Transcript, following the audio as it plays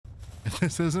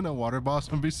this isn't a water boss,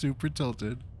 I'm gonna be super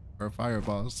tilted. Or a fire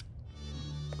boss.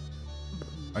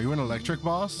 Are you an electric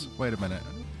boss? Wait a minute.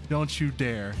 Don't you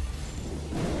dare.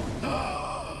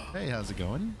 Hey, how's it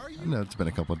going? I know it's been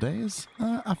a couple of days.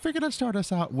 I figured I'd start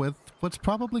us out with what's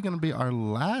probably going to be our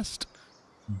last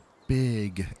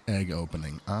big egg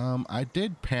opening. I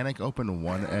did panic open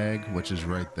one egg, which is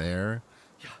right there.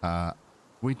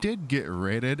 We did get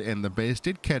raided and the base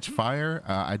did catch fire.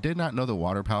 I did not know the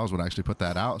water pals would actually put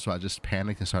that out, so I just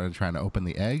panicked and started trying to open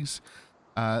the eggs.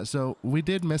 So we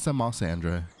did miss a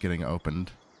Mossandra getting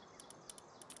opened.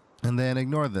 And then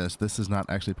ignore this. This is not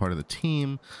actually part of the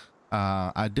team.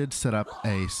 I did set up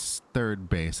a third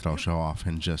base that I'll show off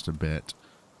in just a bit.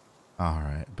 All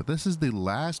right, but this is the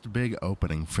last big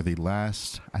opening for the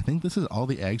last, I think this is all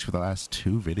the eggs for the last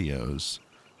 2 videos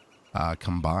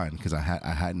combined, because I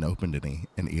hadn't opened any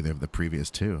in either of the previous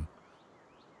 2.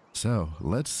 So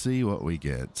let's see what we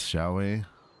get, shall we?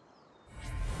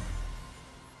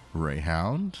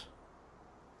 Greyhound.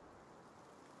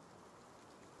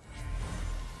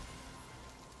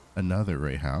 Another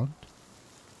Greyhound.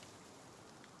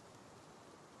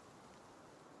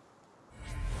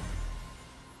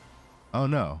 Oh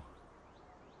no.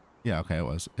 Yeah, okay,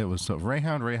 it was so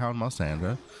Greyhound,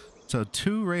 Mossandra. So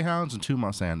 2 Greyhounds and 2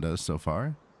 Mossandras so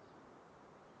far.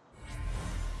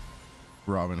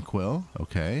 Robin Quill,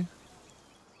 okay.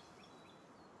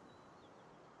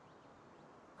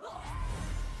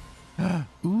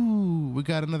 Ooh, we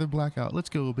got another blackout. Let's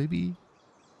go, baby.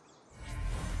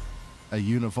 A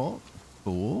Univolt,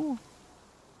 cool.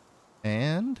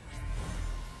 And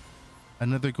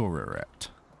another Goraret.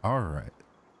 All right.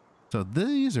 So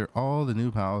these are all the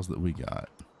new pals that we got.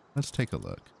 Let's take a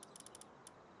look.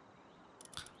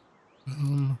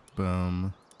 Boom,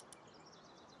 boom.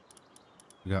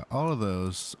 We got all of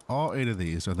those. All 8 of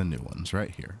these are the new ones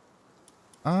right here.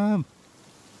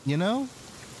 You know,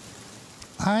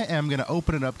 I am going to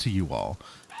open it up to you all.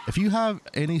 If you have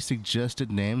any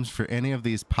suggested names for any of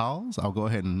these pals, I'll go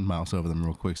ahead and mouse over them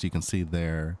real quick so you can see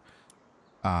their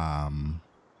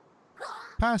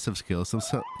passive skills.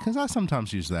 So because I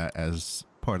sometimes use that as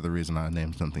part of the reason I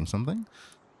named something.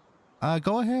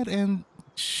 Go ahead and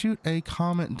shoot a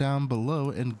comment down below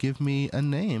and give me a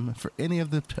name for any of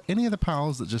the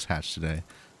pals that just hatched today.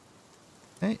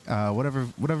 Hey,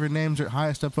 whatever names are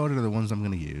highest upvoted are the ones I'm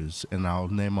going to use, and I'll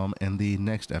name them in the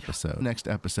next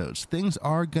episodes. Things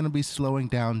are going to be slowing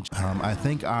down. I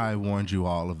think I warned you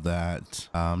all of that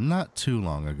not too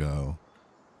long ago,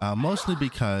 mostly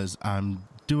because I'm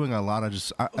doing a lot of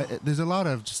there's a lot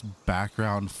of just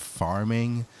background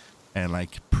farming and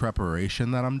like preparation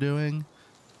that I'm doing.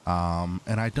 And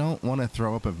I don't want to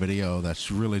throw up a video that's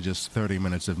really just 30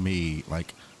 minutes of me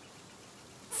like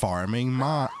farming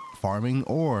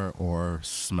ore or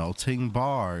smelting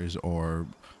bars or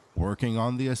working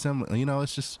on the assembly. You know,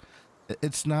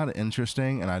 it's not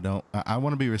interesting, and I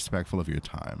want to be respectful of your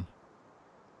time.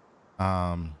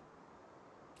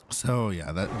 So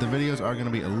yeah, the videos are going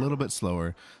to be a little bit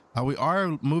slower. We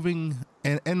are moving,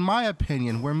 and in my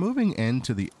opinion, we're moving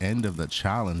into the end of the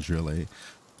challenge, really.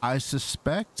 I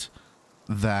suspect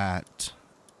that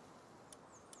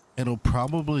it'll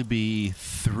probably be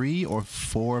 3 or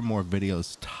 4 more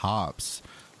videos tops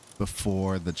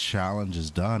before the challenge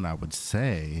is done, I would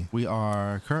say. We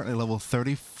are currently level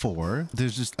 34.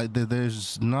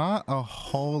 There's not a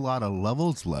whole lot of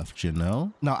levels left, you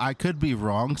know? Now, I could be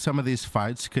wrong. Some of these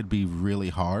fights could be really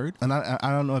hard. And I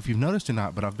don't know if you've noticed or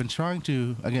not, but I've been trying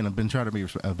to be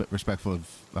a bit respectful of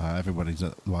everybody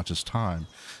that watches time.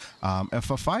 If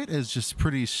a fight is just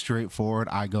pretty straightforward,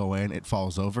 I go in, it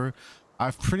falls over.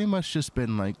 I've pretty much just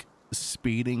been like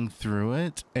speeding through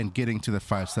it and getting to the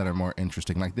fights that are more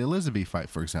interesting, like the Elizabeth fight,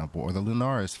 for example, or the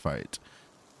Lunaris fight.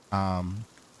 I'm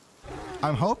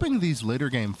hoping these later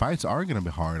game fights are going to be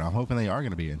hard. I'm hoping they are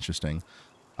going to be interesting.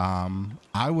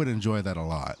 I would enjoy that a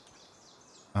lot.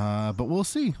 But we'll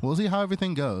see. We'll see how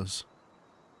everything goes.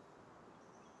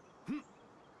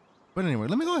 But anyway,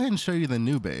 let me go ahead and show you the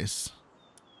new base.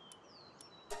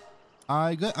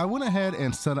 I went ahead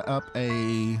and set up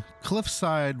a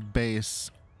cliffside base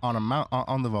on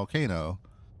on the volcano,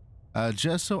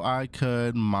 just so I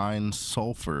could mine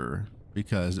sulfur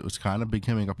because it was kind of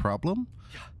becoming a problem.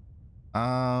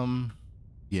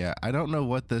 Yeah, I don't know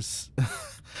what this.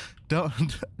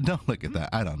 don't look at that.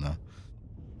 I don't know.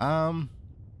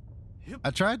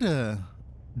 I tried to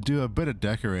do a bit of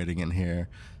decorating in here,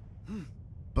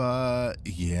 but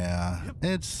yeah,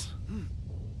 it's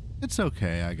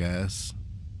okay, I guess.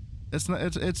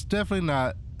 It's definitely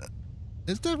not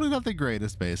the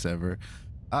greatest base ever.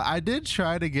 I did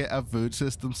try to get a food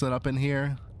system set up in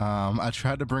here. I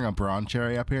tried to bring a bronze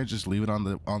cherry up here, just leave it on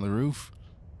the roof.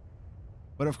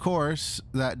 But of course,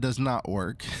 that does not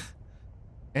work.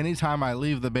 Anytime I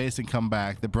leave the base and come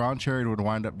back, the bronze cherry would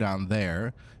wind up down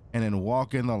there and then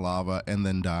walk in the lava and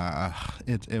then die.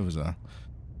 It was a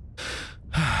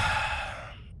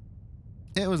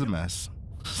it was a mess.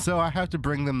 So I have to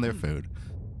bring them their food.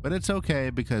 But it's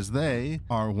okay because they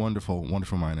are wonderful,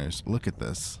 wonderful miners. Look at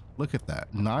this. Look at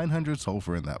that. 900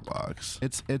 sulfur in that box.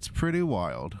 It's pretty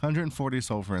wild. 140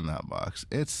 sulfur in that box.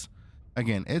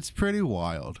 Again, it's pretty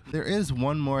wild. There is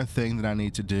one more thing that I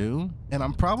need to do, and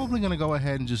I'm probably gonna go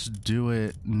ahead and just do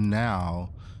it now.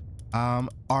 Our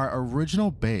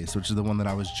original base, which is the one that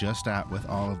I was just at with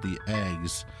all of the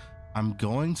eggs, I'm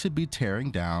going to be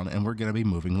tearing down and we're gonna be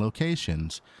moving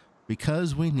locations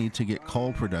because we need to get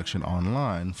coal production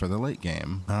online for the late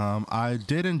game. I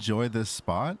did enjoy this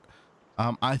spot.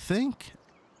 I think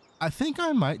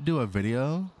I might do a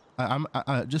video.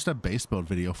 Just a base build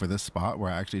video for this spot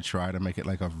where I actually try to make it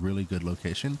like a really good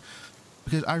location,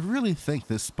 because I really think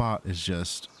this spot is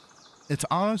just, it's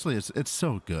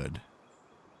so good.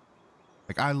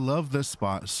 Like, I love this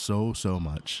spot so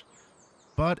much,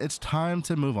 but it's time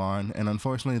to move on. And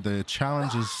unfortunately the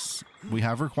challenge is we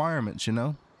have requirements, you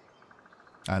know,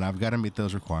 and I've got to meet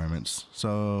those requirements.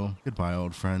 So goodbye,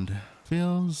 old friend.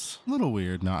 Feels a little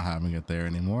weird not having it there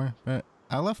anymore, but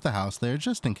I left the house there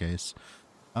just in case.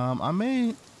 I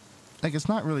may, like, it's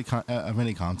not really of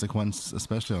any consequence,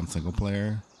 especially on single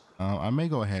player. I may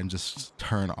go ahead and just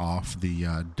turn off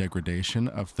the degradation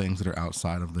of things that are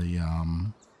outside of the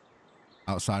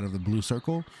blue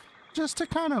circle, just to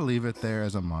kind of leave it there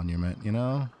as a monument, you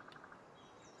know?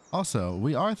 Also,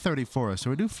 we are 34, so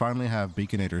we do finally have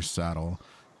Beaconator's saddle.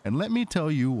 And let me tell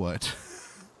you what,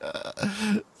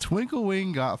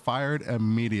 Twinklewing got fired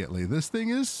immediately. This thing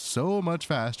is so much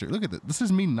faster. Look at this. This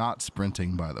is me not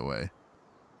sprinting, by the way.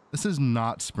 This is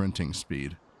not sprinting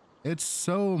speed. It's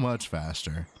so much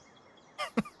faster.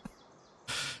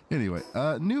 Anyway,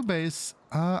 new base.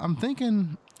 I'm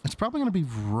thinking it's probably going to be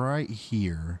right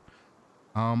here.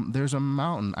 There's a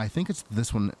mountain. I think it's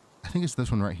this one. I think it's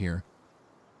this one right here.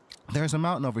 There's a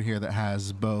mountain over here that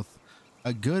has both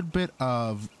a good bit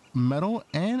of metal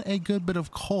and a good bit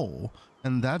of coal,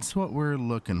 and that's what we're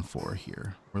looking for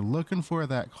here. We're looking for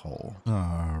that coal.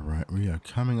 All right, we are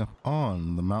coming up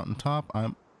on the mountaintop.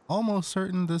 I'm almost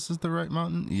certain this is the right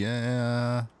mountain.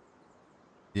 Yeah,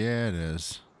 it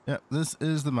is. Yep, this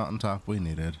is the mountaintop we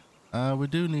needed. We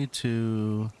do need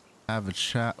to have a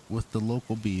chat with the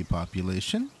local bee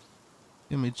population.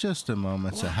 Give me just a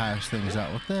moment to hash things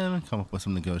out with them and come up with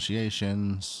some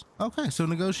negotiations. Okay, so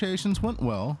negotiations went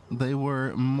well. They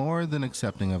were more than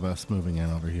accepting of us moving in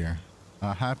over here.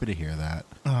 Happy to hear that.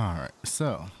 All right,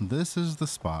 so this is the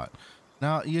spot.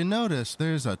 Now, you notice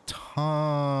there's a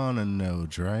ton of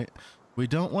nodes, right? We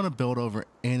don't want to build over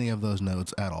any of those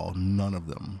nodes at all, none of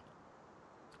them.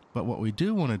 But what we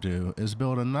do want to do is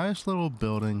build a nice little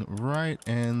building right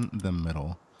in the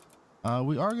middle.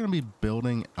 We are going to be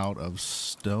building out of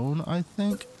stone, I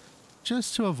think,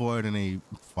 just to avoid any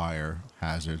fire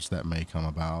hazards that may come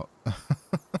about.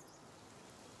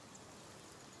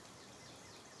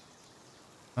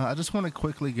 I just want to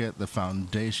quickly get the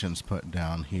foundations put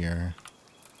down here,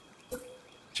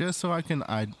 just so I can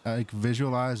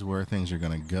visualize where things are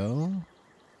going to go.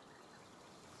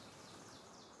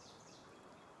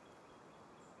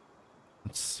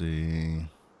 Let's see.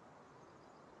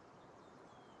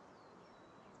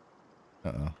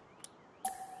 Uh-oh.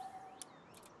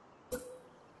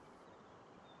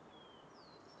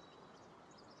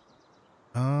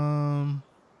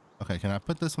 Okay, can I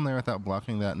put this on there without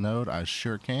blocking that node? I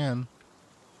sure can.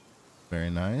 Very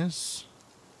nice.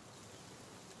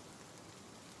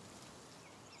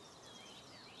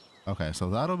 Okay, so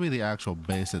that'll be the actual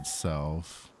base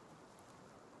itself.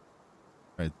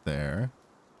 Right there.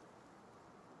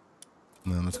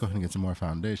 And then let's go ahead and get some more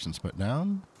foundations put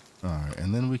down. All right,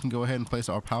 and then we can go ahead and place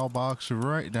our PAL box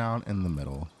right down in the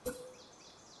middle.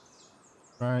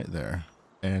 Right there.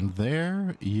 And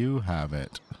there you have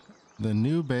it. The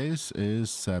new base is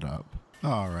set up.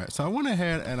 All right, so I went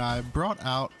ahead and I brought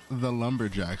out the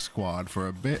lumberjack squad for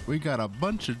a bit. We got a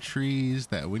bunch of trees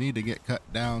that we need to get cut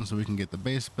down so we can get the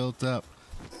base built up.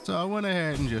 So I went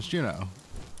ahead and just, you know,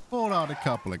 pulled out a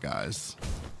couple of guys.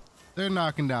 They're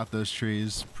knocking down those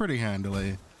trees pretty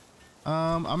handily.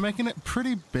 I'm making it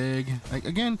pretty big. Like,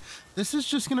 again, this is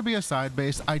just gonna be a side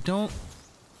base.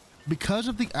 Because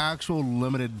of the actual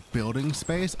limited building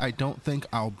space, I don't think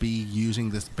I'll be using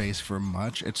this base for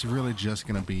much. It's really just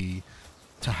gonna be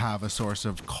to have a source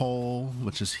of coal,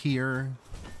 which is here.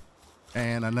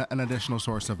 and an additional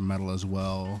source of metal as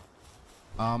well.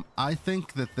 I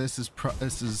think that this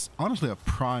is honestly a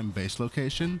prime base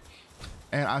location,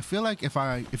 and I feel like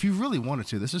if you really wanted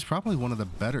to, this is probably one of the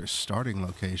better starting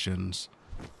locations.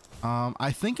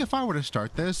 I think if I were to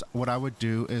start this, what I would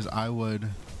do is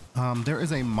there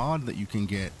is a mod that you can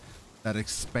get that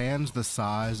expands the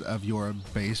size of your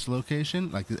base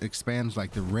location, like it expands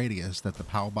like the radius that the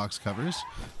PAL box covers.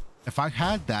 If I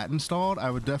had that installed,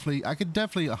 I could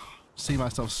definitely see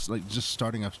myself like just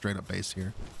starting up straight up base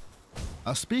here.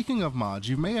 Speaking of mods,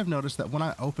 you may have noticed that when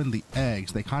I open the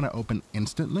eggs, they kind of open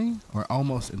instantly or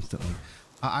almost instantly.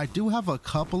 I do have a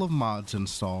couple of mods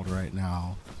installed right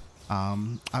now.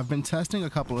 I've been testing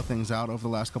a couple of things out over the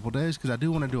last couple of days because I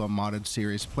do want to do a modded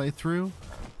series playthrough.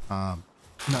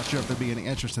 Not sure if there'd be any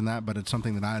interest in that, but it's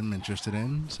something that I'm interested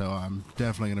in, so I'm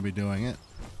definitely going to be doing it.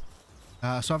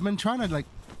 So I've been trying to like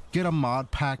get a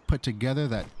mod pack put together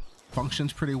that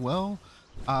functions pretty well.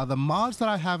 The mods that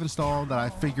I have installed that I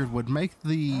figured would make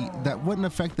that wouldn't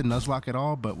affect the Nuzlocke at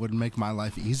all, but would make my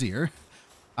life easier.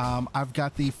 I've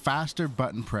got the faster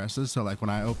button presses, so like when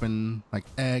I open like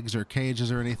eggs or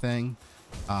cages or anything,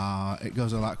 it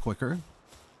goes a lot quicker.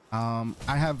 I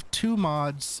have two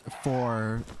mods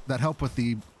that help with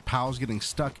the PALs getting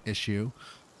stuck issue.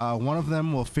 One of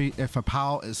them will if a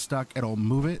PAL is stuck, it'll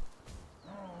move it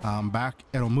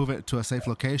it'll move it to a safe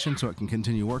location so it can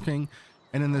continue working.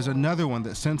 And then there's another one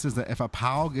that senses that if a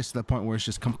PAL gets to the point where it's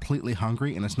just completely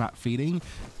hungry and it's not feeding,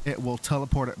 it will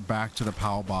teleport it back to the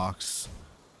PAL box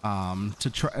to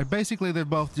try. Basically, they're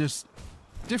both just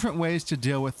different ways to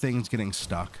deal with things getting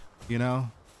stuck, you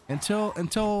know, until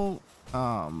the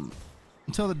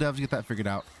devs get that figured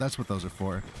out. That's what those are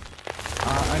for.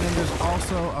 And then there's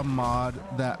also a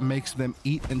mod that makes them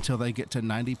eat until they get to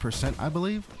 90%, I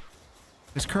believe.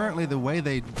 Because currently the way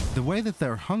that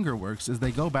their hunger works is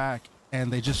they go back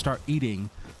and they just start eating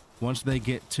once they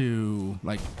get to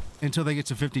until they get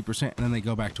to 50%, and then they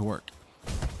go back to work.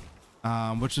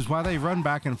 Which is why they run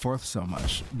back and forth so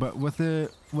much. But with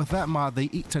that mod, they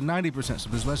eat to 90%, so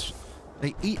there's less.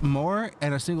 They eat more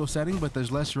in a single setting, but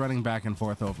there's less running back and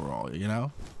forth overall, you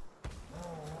know?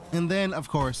 And then, of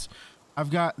course,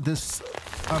 I've got this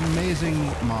amazing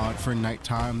mod for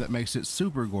nighttime that makes it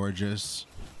super gorgeous.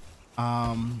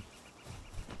 And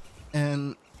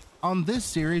on this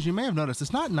series, you may have noticed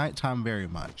it's not nighttime very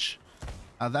much.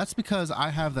 That's because I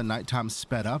have the nighttime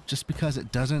sped up just because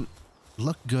it doesn't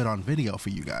look good on video for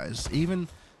you guys. Even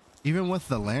with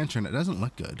the lantern, it doesn't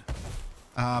look good.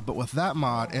 But with that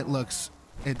mod,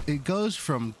 it goes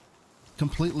from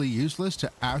completely useless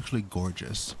to actually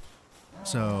gorgeous.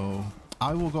 So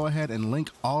I will go ahead and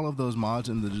link all of those mods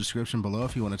in the description below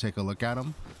if you want to take a look at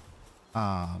them.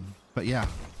 But yeah,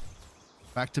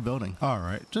 back to building. All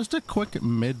right, just a quick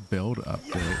mid-build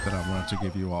update that I wanted to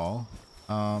give you all.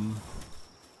 I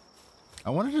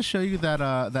wanted to show you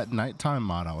that nighttime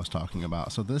mod I was talking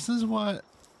about. So this is what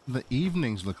the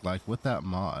evenings look like with that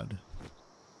mod.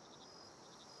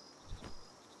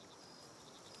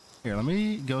 Here, let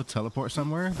me go teleport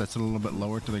somewhere that's a little bit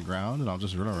lower to the ground, and I'll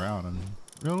just run around and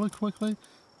really quickly,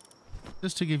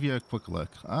 just to give you a quick look.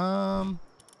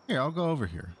 Here, I'll go over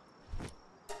here.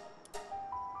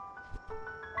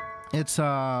 It's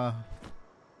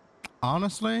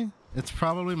honestly, it's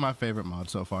probably my favorite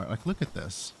mod so far. Like, look at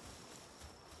this.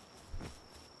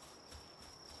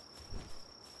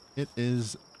 It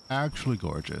is actually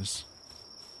gorgeous,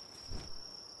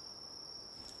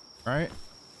 right?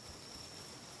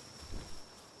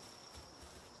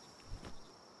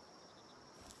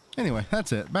 Anyway,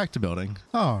 that's it. Back to building.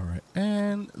 All right,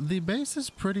 and the base is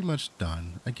pretty much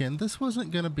done. Again, this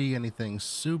wasn't going to be anything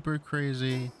super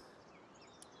crazy.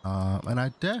 And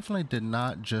I definitely did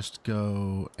not just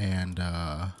go and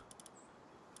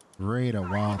raid a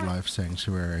wildlife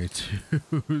sanctuary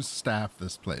to staff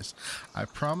this place. I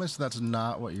promise that's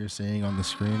not what you're seeing on the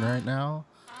screen right now.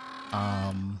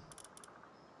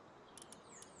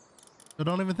 So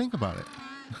don't even think about it.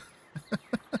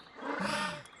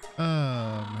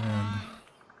 Oh, man.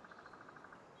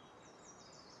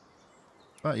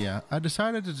 But yeah, I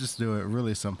decided to just do it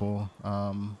really simple.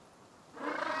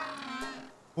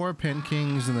 4 Pin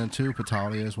Kings and then 2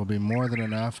 Petalias will be more than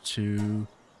enough to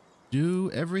do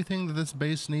everything that this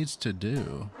base needs to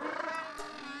do.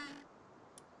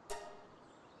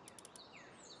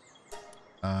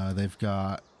 They've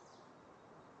got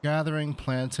gathering,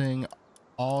 planting.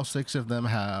 All 6 of them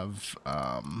have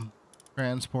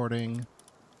transporting.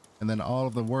 And then all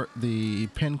of the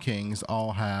Pin Kings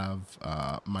all have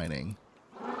mining.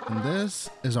 And this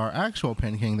is our actual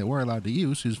Pin King that we're allowed to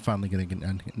use, who's finally getting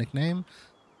a nickname.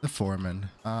 the foreman.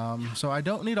 So I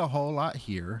don't need a whole lot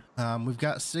here. We've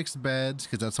got 6 beds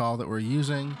because that's all that we're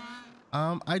using.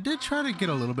 I did try to get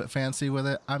a little bit fancy with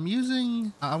it. I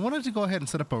wanted to go ahead and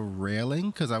set up a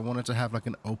railing because I wanted to have like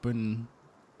an open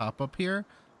top up here.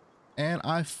 And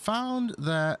I found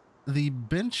that the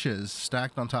benches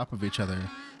stacked on top of each other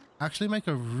actually make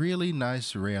a really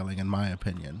nice railing, in my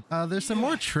opinion. There's some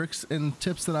more tricks and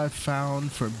tips that I've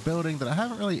found for building that I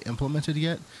haven't really implemented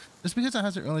yet, just because it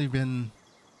hasn't really been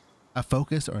a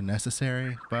focus or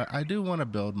necessary, but I do want to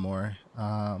build more.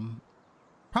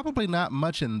 Probably not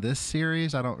much in this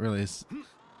series. I don't really,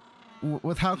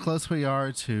 with how close we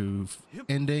are to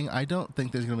ending, I don't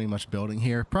think there's going to be much building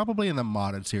here. Probably in the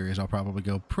modded series, I'll probably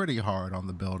go pretty hard on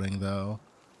the building though.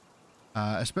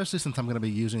 Especially since I'm going to be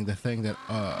using the thing that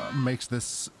makes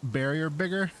this barrier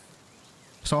bigger.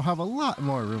 So I'll have a lot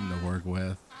more room to work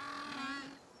with.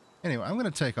 Anyway, I'm going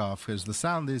to take off because the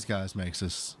sound these guys makes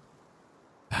is...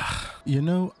 You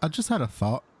know, I just had a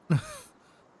thought.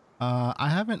 I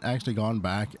haven't actually gone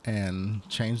back and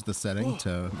changed the setting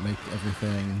to make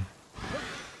everything...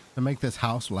 to make this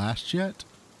house last yet.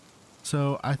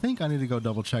 So I think I need to go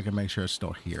double check and make sure it's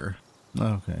still here.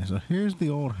 Okay, so here's the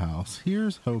old house.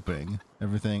 Here's hoping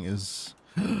everything is...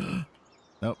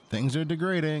 Nope, things are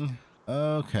degrading.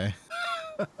 Okay.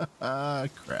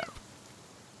 Crap.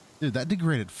 Dude, that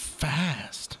degraded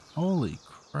fast. Holy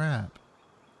crap.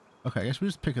 Okay, I guess we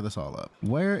just pick this all up.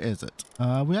 Where is it?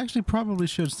 We actually probably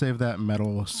should save that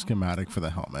metal schematic for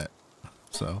the helmet.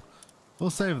 So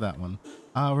we'll save that one.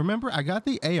 Remember, I got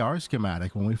the AR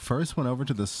schematic when we first went over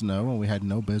to the snow and we had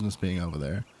no business being over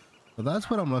there. So that's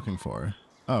what I'm looking for.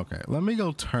 Okay, let me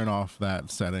go turn off that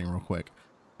setting real quick.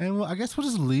 And well, I guess we'll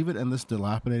just leave it in this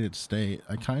dilapidated state.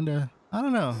 I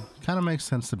don't know, kind of makes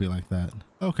sense to be like that.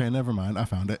 Okay, never mind, I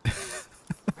found it.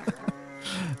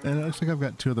 And it looks like I've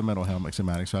got 2 of the metal helmet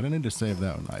schematics, so I didn't need to save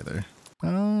that one either.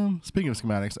 Speaking of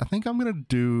schematics, I think I'm gonna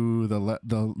do the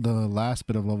last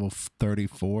bit of level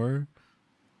 34.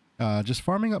 Just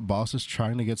farming up bosses,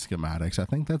 trying to get schematics. I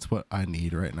think that's what I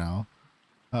need right now.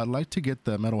 I'd like to get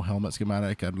the metal helmet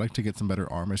schematic. I'd like to get some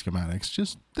better armor schematics,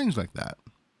 just things like that.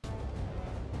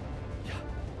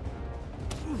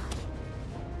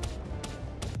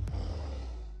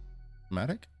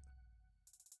 Schematic?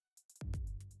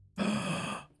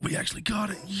 We actually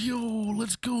got it. Yo,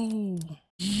 let's go.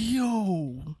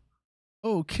 Yo.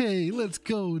 Okay, let's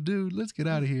go, dude. Let's get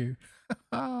out of here.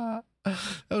 That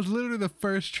was literally the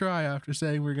first try after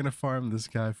saying we're going to farm this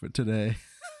guy for today.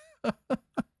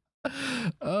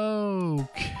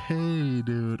 Okay,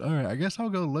 dude. All right, I guess I'll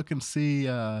go look and see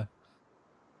where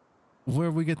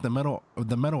we get the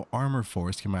metal armor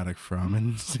force schematic from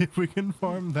and see if we can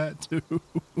farm that too.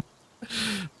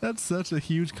 That's such a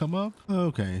huge come up.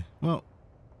 Okay, well,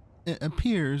 it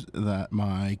appears that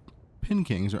my Pin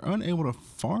Kings are unable to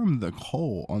farm the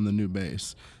coal on the new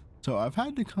base. So I've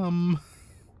had to come...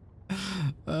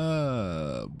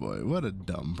 boy, what a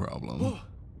dumb problem. Whoa.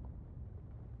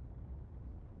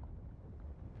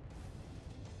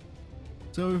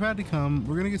 So we've had to come,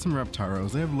 we're gonna get some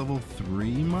Reptyros. They have level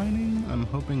 3 mining. I'm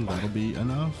hoping that'll be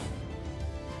enough.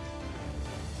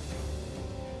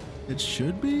 It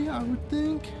should be, I would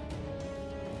think.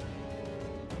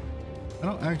 I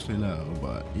don't actually know,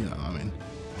 but you know, I mean,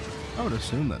 I would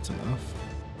assume that's enough.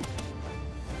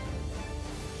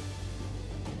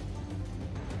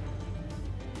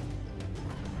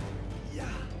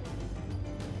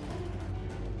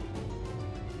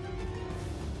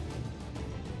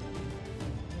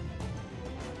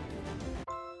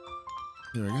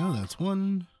 There we go, that's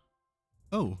one.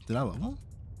 Oh, did I level?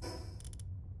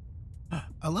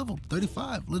 I leveled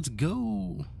 35, let's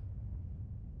go.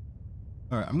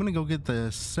 All right, I'm gonna go get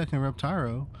the second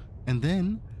Reptyro, and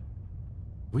then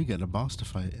we got a boss to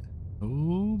fight.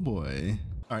 Oh boy.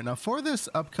 All right, now for this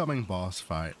upcoming boss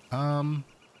fight,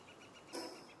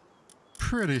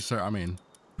 pretty certain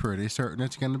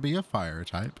it's gonna be a fire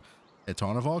type. It's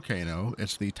on a volcano.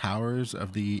 It's the towers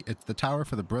of it's the tower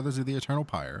for the Brothers of the Eternal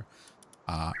Pyre.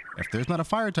 If there's not a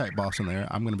fire type boss in there,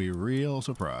 I'm gonna be real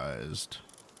surprised.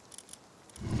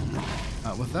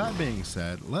 With that being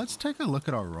said, let's take a look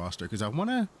at our roster because I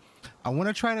wanna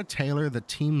try to tailor the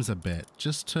teams a bit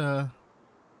just to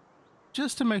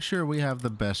make sure we have the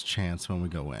best chance when we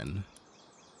go in.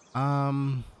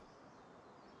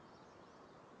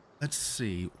 Let's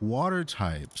see, water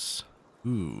types.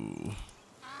 Ooh.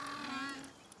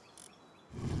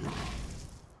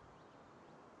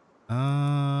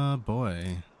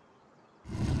 Boy.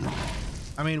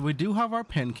 I mean, we do have our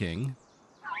Pen King.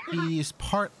 He's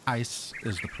part ice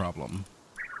is the problem.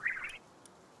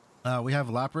 We have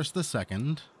Lapras the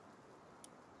second.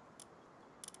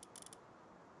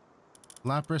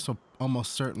 Lapras will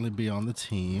almost certainly be on the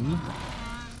team.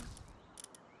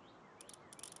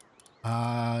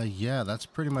 Yeah, that's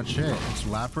pretty much it. It's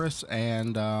Lapras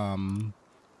and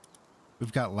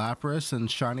we've got Lapras and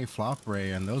Shiny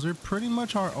Flopray, and those are pretty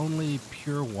much our only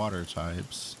pure water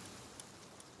types.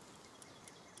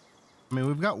 I mean,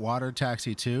 we've got Water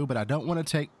Taxi too, but I don't want to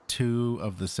take two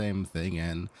of the same thing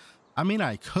in. I mean,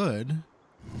 I could,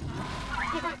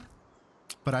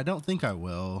 but I don't think I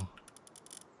will.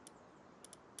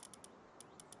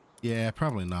 Yeah,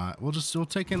 probably not. We'll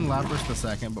take in Lapras the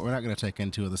second, but we're not going to take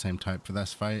in two of the same type for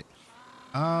this fight.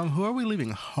 Who are we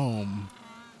leaving home?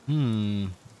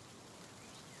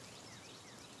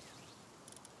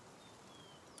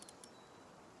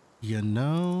 You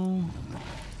know,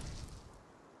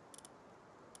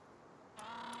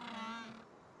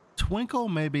 Twinkle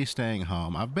may be staying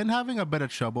home. I've been having a bit of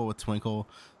trouble with Twinkle.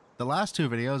 The last two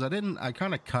videos, I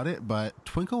kind of cut it, but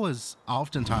Twinkle is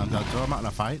oftentimes I'd throw him out in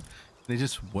a fight and he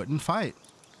just wouldn't fight,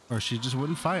 or she just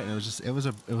wouldn't fight, and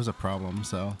it was a problem.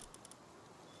 So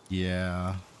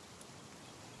yeah,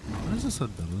 what is this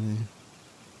ability?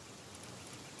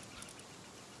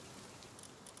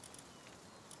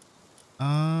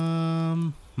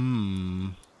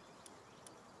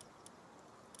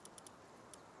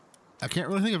 I can't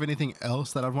really think of anything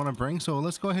else that I'd want to bring, so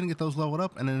let's go ahead and get those leveled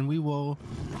up, and then we will,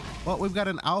 well, we've got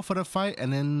an alpha to fight,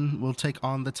 and then we'll take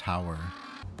on the tower.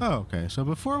 Okay, so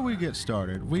before we get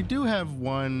started, we do have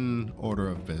one order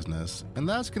of business, and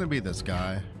that's going to be this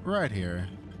guy right here.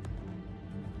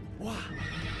 Wow.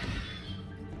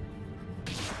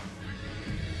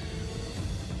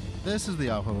 This is the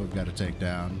alpha we've got to take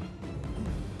down.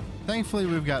 Thankfully,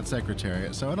 we've got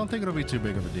Secretariat, so I don't think it'll be too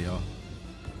big of a deal.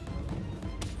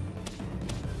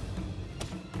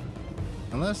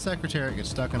 Unless Secretariat gets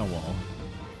stuck in a wall.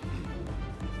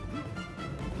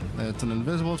 It's an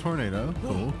invisible tornado.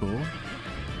 Cool, cool.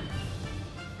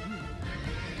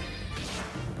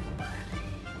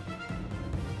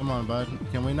 Come on, bud.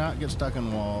 Can we not get stuck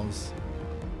in walls?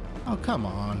 Oh, come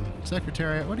on.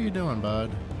 Secretariat, what are you doing,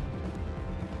 bud?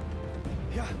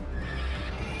 Yeah.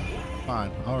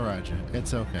 Fine. I'll ride you.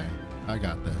 It's okay. I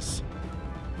got this.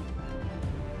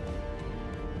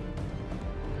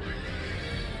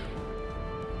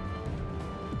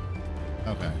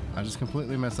 Okay, I just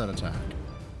completely missed that attack.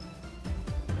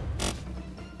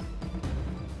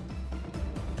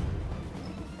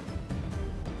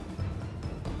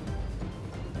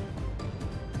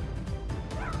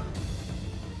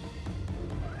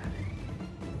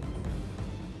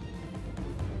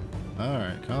 All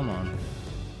right, come on.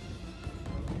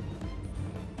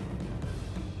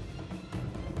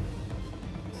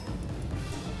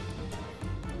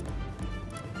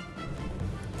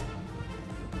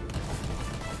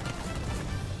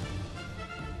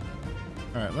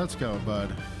 All right, let's go,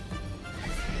 bud.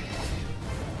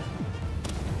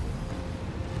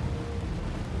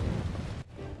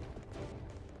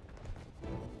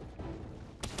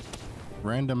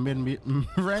 Random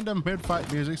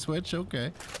mid-fight music switch.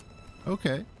 Okay.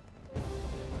 Okay.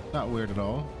 Not weird at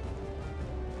all.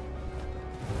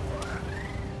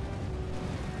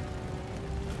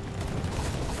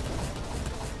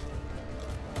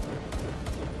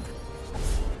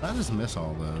 I just miss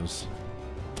all those.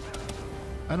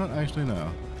 I don't actually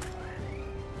know.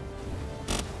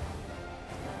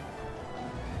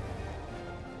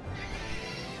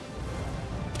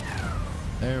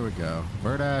 There we go.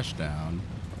 Birdash down.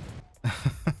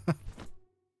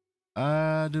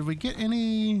 Did we get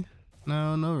any?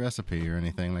 No recipe or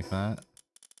anything like that.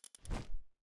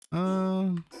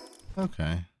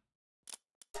 Okay.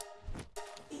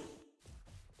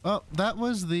 Well, that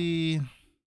was,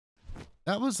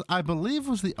 I believe,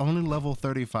 was the only level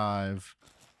 35.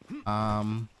 I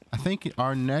think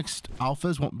our next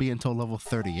alphas won't be until level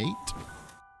 38.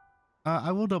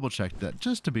 I will double check that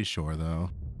just to be sure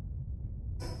though.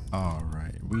 All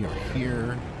right, we are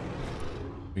here.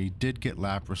 We did get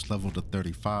Lapras leveled to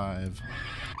 35.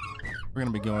 We're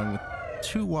gonna be going with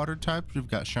two water types. We've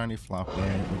got Shiny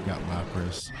Flopray, we've got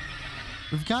Lapras.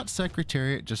 We've got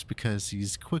Secretariat just because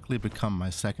he's quickly become my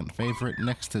second favorite,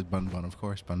 next to Bun Bun, of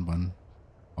course. Bun Bun,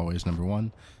 always number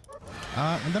one.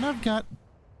 And then I've got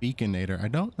Beaconator. I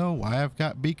don't know why I've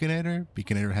got Beaconator.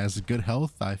 Beaconator has good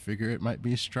health. I figure it might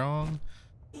be strong.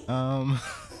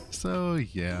 So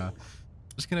yeah.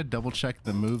 Just gonna double check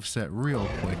the moveset real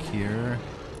quick here.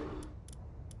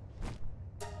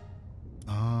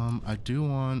 I do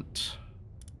want...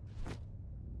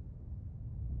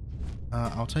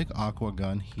 I'll take Aqua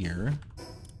Gun here.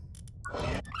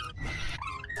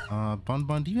 Bun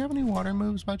Bun, do you have any water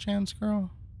moves by chance,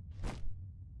 girl?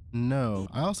 No.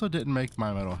 I also didn't make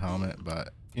my metal helmet,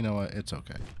 but You know what? It's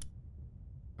okay.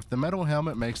 If the metal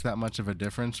helmet makes that much of a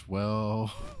difference,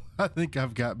 well, I think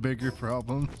I've got bigger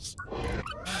problems.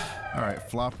 All right,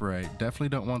 flop rate. Definitely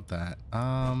don't want that.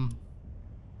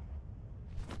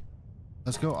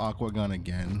 Let's go aqua gun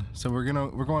again. So we're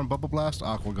going bubble blast,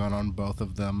 aqua gun on both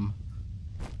of them.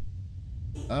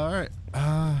 All right.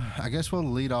 I guess we'll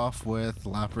lead off with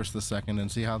Lapras the second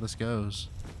and see how this goes.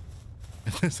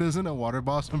 If this isn't a water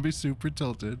boss, I'm gonna be super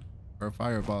tilted. Or a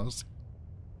fire boss.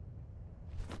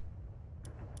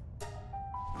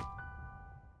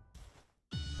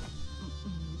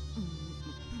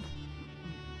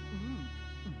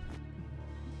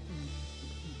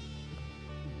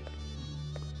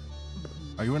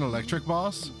 Are you an electric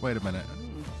boss? Wait a minute.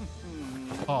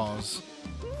 Pause.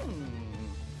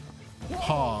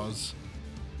 Pause.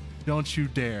 Don't you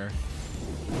dare.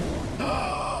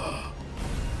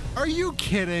 Are you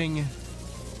kidding?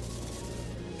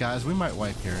 Guys, we might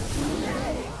wipe here.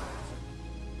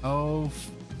 Oh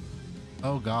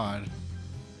God.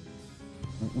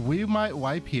 We might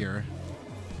wipe here.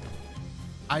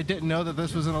 I didn't know that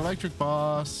this was an electric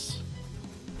boss.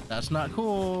 That's not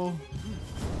cool.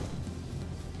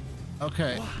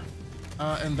 Okay,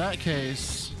 in that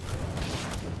case,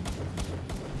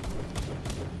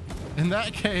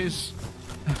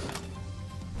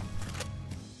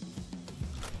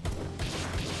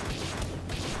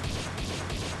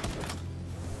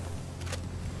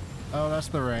 oh, that's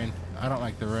the rain. I don't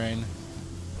like the rain.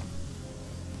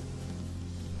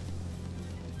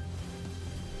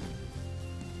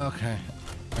 Okay,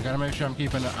 I gotta make sure I'm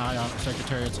keeping an eye on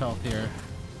Secretariat's health here.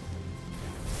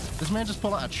 This man just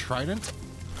pulled out a trident?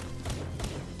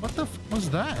 What the f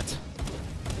was that?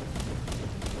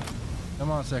 Come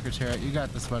on, Secretariat. You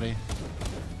got this, buddy.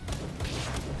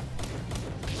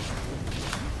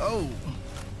 Oh!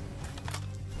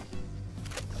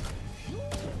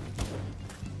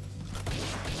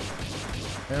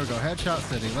 There we go. Headshot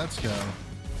City. Let's go.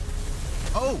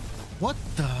 Oh! What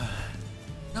the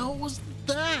hell was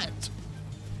that?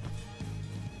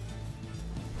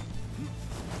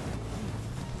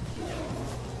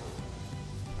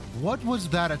 What was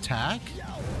that attack?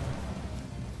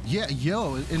 Yeah,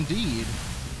 yo, indeed.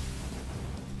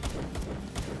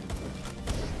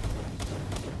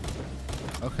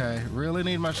 Okay, really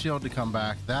need my shield to come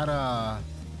back. That,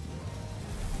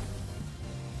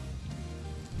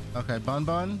 okay, Bun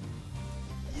Bun.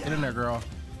 Get in there, girl.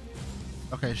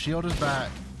 Okay, shield is back.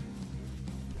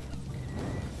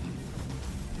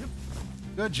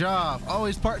 Good job. Oh,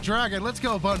 he's part dragon. Let's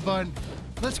go, Bun Bun.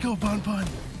 Let's go, Bun Bun.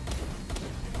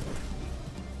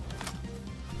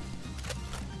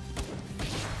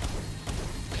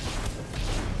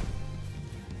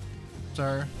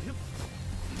 Sir.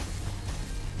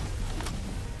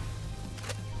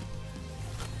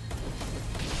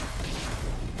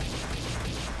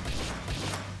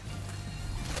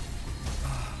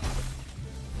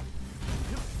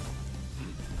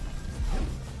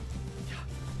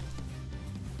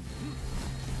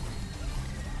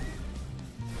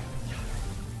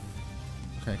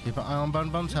 Okay, keep an eye on Bun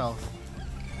Bun's health.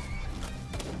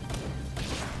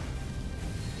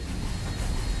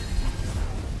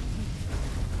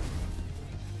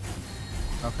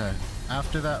 Okay,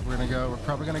 after that we're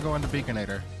probably gonna go into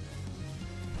Beaconator.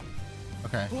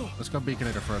 Okay, let's go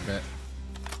Beaconator for a bit.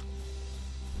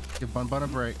 Give Bun Bun a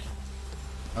break.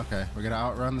 Okay, we gotta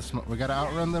outrun the smoke. We gotta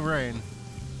outrun the rain.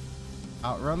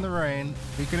 Outrun the rain.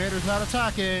 Beaconator's not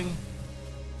attacking.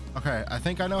 Okay, I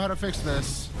think I know how to fix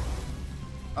this.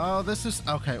 Oh, this is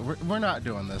okay. We're not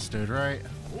doing this, dude, right?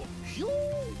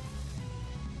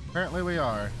 Apparently we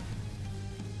are.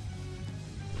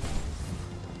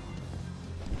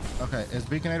 Okay, is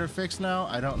Beaconator fixed now?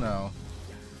 I don't know.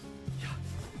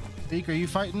 Beak, are you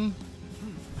fighting?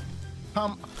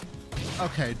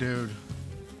 Okay, dude.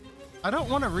 I don't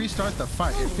want to restart the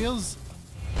fight. It feels...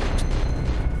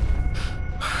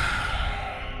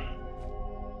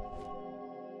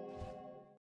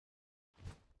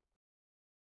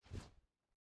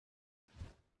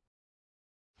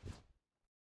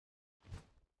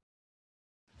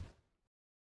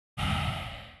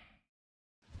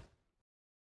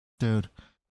 Dude,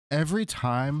 every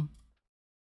time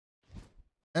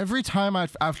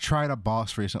I've tried a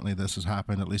boss recently, this has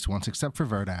happened at least once, except for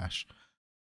Verdash.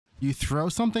 You throw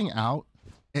something out,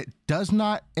 it does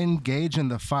not engage in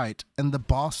the fight, and the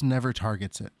boss never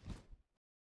targets it.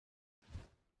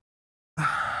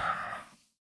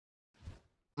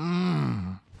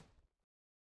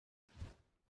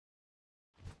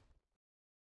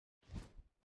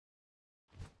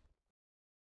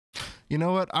 You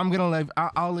know what?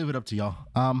 I'll leave it up to y'all.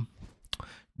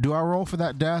 Do I roll for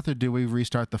that death or do we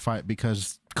restart the fight?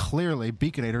 Because clearly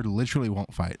Beaconator literally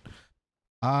won't fight.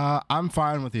 I'm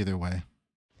fine with either way.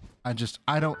 I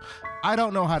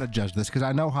don't know how to judge this because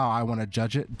I know how I want to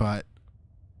judge it, but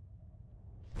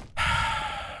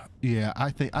yeah, I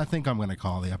think I'm gonna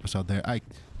call the episode there.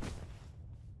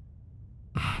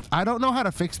 I don't know how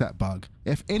to fix that bug.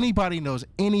 If anybody knows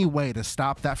any way to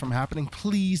stop that from happening,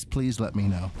 please let me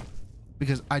know,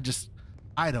 because I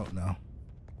don't know.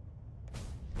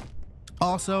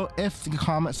 Also, if the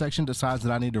comment section decides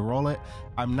that I need to roll it,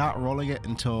 I'm not rolling it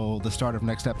until the start of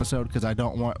next episode, because I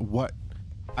don't want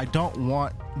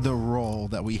the roll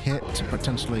that we hit to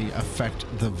potentially affect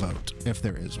the vote, if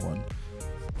there is one.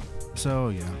 So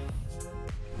yeah,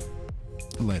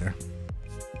 later.